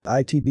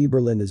ITB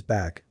Berlin is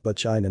back, but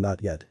China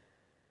not yet.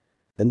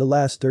 In the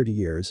last 30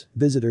 years,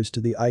 visitors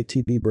to the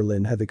ITB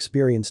Berlin have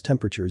experienced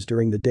temperatures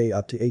during the day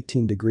up to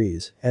 18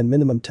 degrees and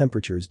minimum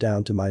temperatures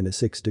down to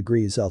 -6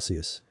 degrees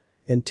Celsius.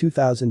 In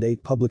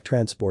 2008 public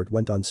transport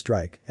went on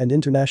strike and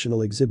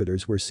international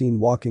exhibitors were seen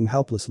walking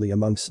helplessly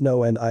among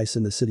snow and ice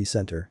in the city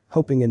center,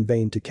 hoping in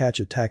vain to catch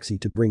a taxi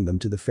to bring them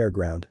to the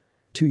fairground.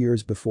 2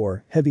 years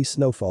before, heavy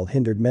snowfall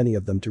hindered many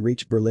of them to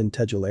reach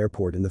Berlin-Tegel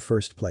airport in the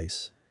first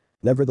place.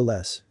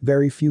 Nevertheless,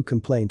 very few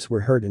complaints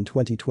were heard in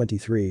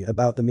 2023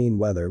 about the mean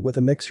weather with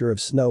a mixture of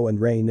snow and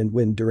rain and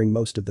wind during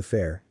most of the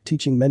fair,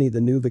 teaching many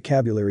the new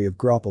vocabulary of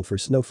grapple for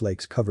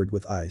snowflakes covered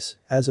with ice,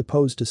 as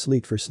opposed to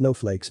sleet for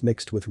snowflakes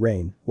mixed with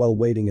rain, while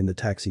waiting in the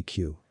taxi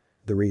queue.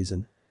 The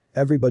reason?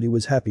 Everybody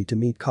was happy to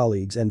meet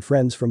colleagues and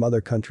friends from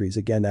other countries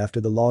again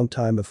after the long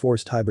time of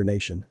forced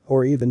hibernation,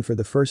 or even for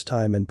the first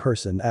time in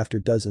person after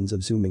dozens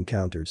of Zoom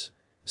encounters.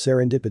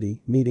 Serendipity,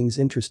 meetings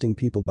interesting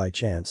people by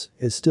chance,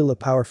 is still a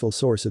powerful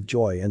source of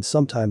joy and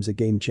sometimes a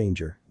game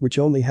changer, which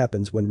only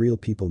happens when real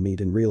people meet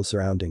in real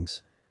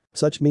surroundings.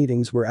 Such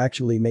meetings were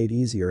actually made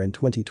easier in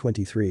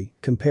 2023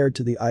 compared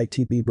to the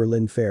ITB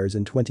Berlin fairs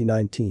in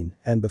 2019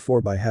 and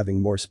before by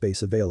having more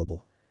space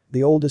available.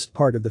 The oldest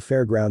part of the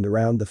fairground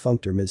around the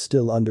Funkturm is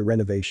still under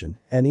renovation,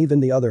 and even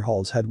the other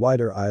halls had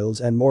wider aisles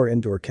and more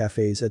indoor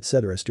cafes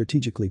etc.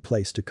 strategically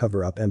placed to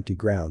cover up empty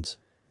grounds.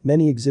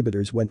 Many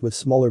exhibitors went with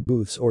smaller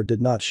booths or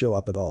did not show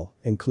up at all,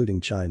 including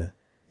China.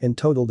 In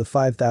total the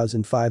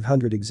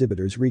 5,500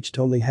 exhibitors reached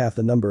only half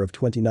the number of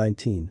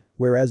 2019,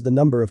 whereas the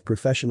number of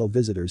professional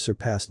visitors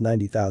surpassed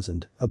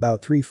 90,000,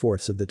 about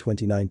 3/4 of the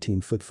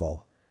 2019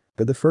 footfall.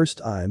 For the first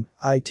time,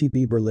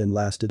 ITB Berlin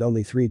lasted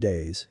only 3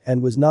 days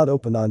and was not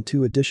open on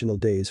 2 additional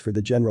days for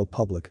the general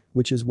public,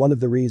 which is one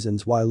of the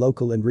reasons why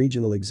local and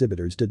regional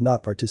exhibitors did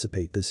not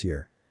participate this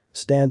year.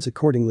 Stands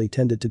accordingly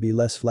tended to be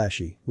less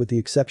flashy, with the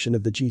exception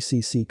of the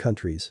GCC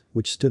countries,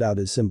 which stood out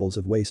as symbols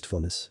of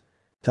wastefulness.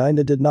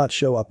 China did not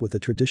show up with a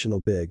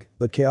traditional big,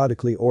 but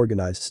chaotically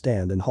organized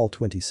stand in Hall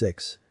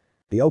 26.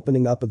 The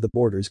opening up of the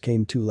borders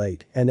came too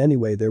late, and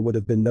anyway there would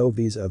have been no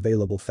visa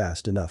available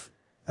fast enough.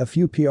 A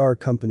few PR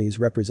companies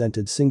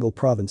represented single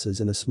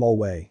provinces in a small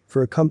way.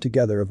 For a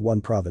come-together of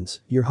one province,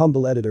 your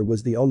humble editor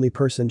was the only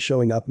person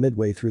showing up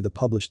midway through the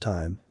published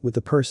time, with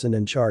the person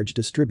in charge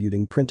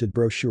distributing printed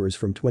brochures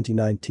from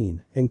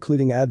 2019,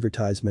 including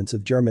advertisements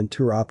of German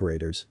tour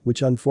operators,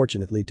 which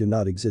unfortunately do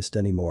not exist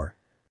anymore.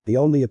 The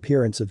only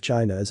appearance of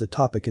China as a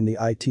topic in the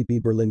ITB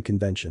Berlin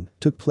convention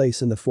took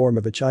place in the form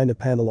of a China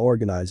panel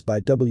organized by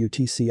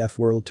WTCF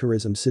World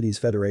Tourism Cities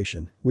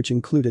Federation, which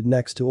included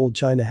next to Old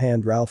China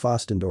hand Ralph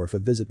Ostendorf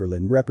of Visit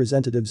Berlin,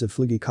 representatives of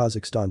Flugi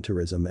Kazakhstan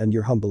Tourism and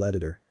your humble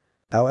editor.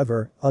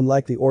 However,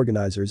 unlike the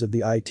organizers of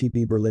the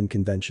ITB Berlin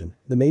convention,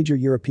 the major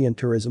European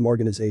tourism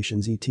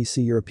organizations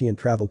ETC European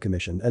Travel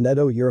Commission and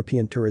EDO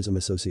European Tourism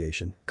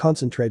Association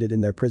concentrated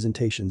in their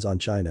presentations on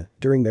China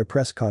during their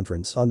press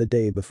conference on the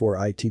day before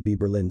ITB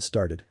Berlin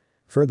started.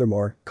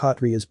 Furthermore,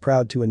 COTRI is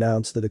proud to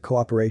announce that a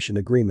cooperation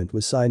agreement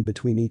was signed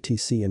between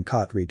ETC and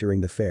COTRI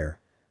during the fair.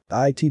 The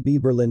ITB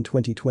Berlin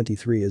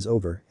 2023 is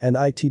over, and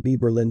ITB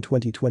Berlin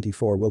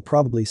 2024 will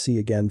probably see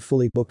again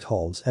fully booked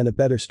halls and a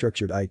better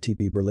structured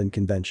ITB Berlin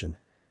convention.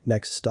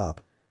 Next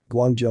stop.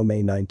 Guangzhou,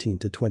 May 19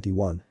 to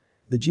 21.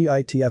 The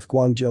GITF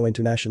Guangzhou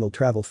International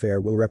Travel Fair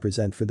will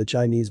represent for the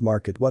Chinese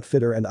market what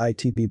FITR and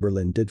ITB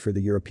Berlin did for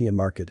the European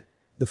market.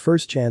 The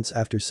first chance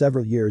after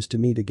several years to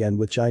meet again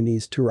with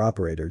Chinese tour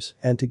operators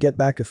and to get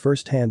back a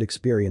first-hand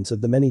experience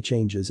of the many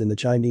changes in the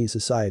Chinese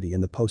society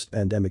in the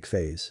post-pandemic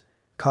phase.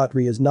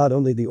 COTRI is not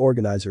only the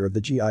organizer of the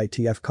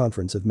GITF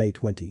conference of May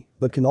 20,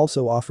 but can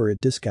also offer a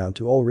discount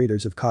to all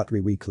readers of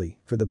COTRI Weekly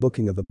for the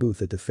booking of a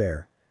booth at the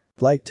fair.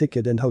 Flight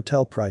ticket and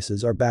hotel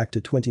prices are back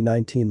to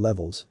 2019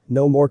 levels,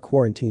 no more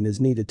quarantine is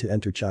needed to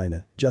enter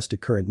China, just a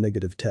current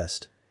negative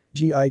test.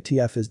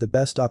 GITF is the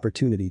best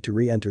opportunity to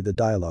re-enter the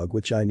dialogue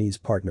with Chinese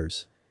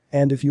partners.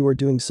 And if you are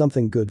doing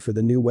something good for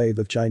the new wave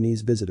of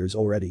Chinese visitors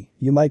already,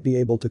 you might be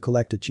able to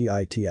collect a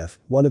GITF,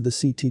 one of the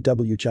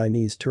CTW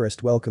Chinese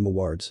Tourist Welcome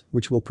Awards,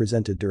 which will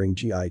presented during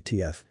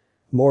GITF.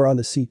 More on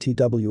the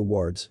CTW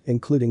Awards,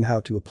 including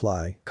how to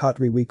apply,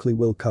 COTRI Weekly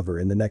will cover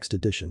in the next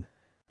edition.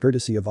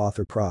 Courtesy of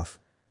author Prof.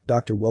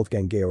 Dr.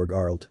 Wolfgang Georg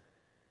Arlt.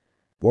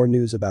 More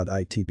news about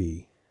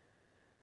ITB.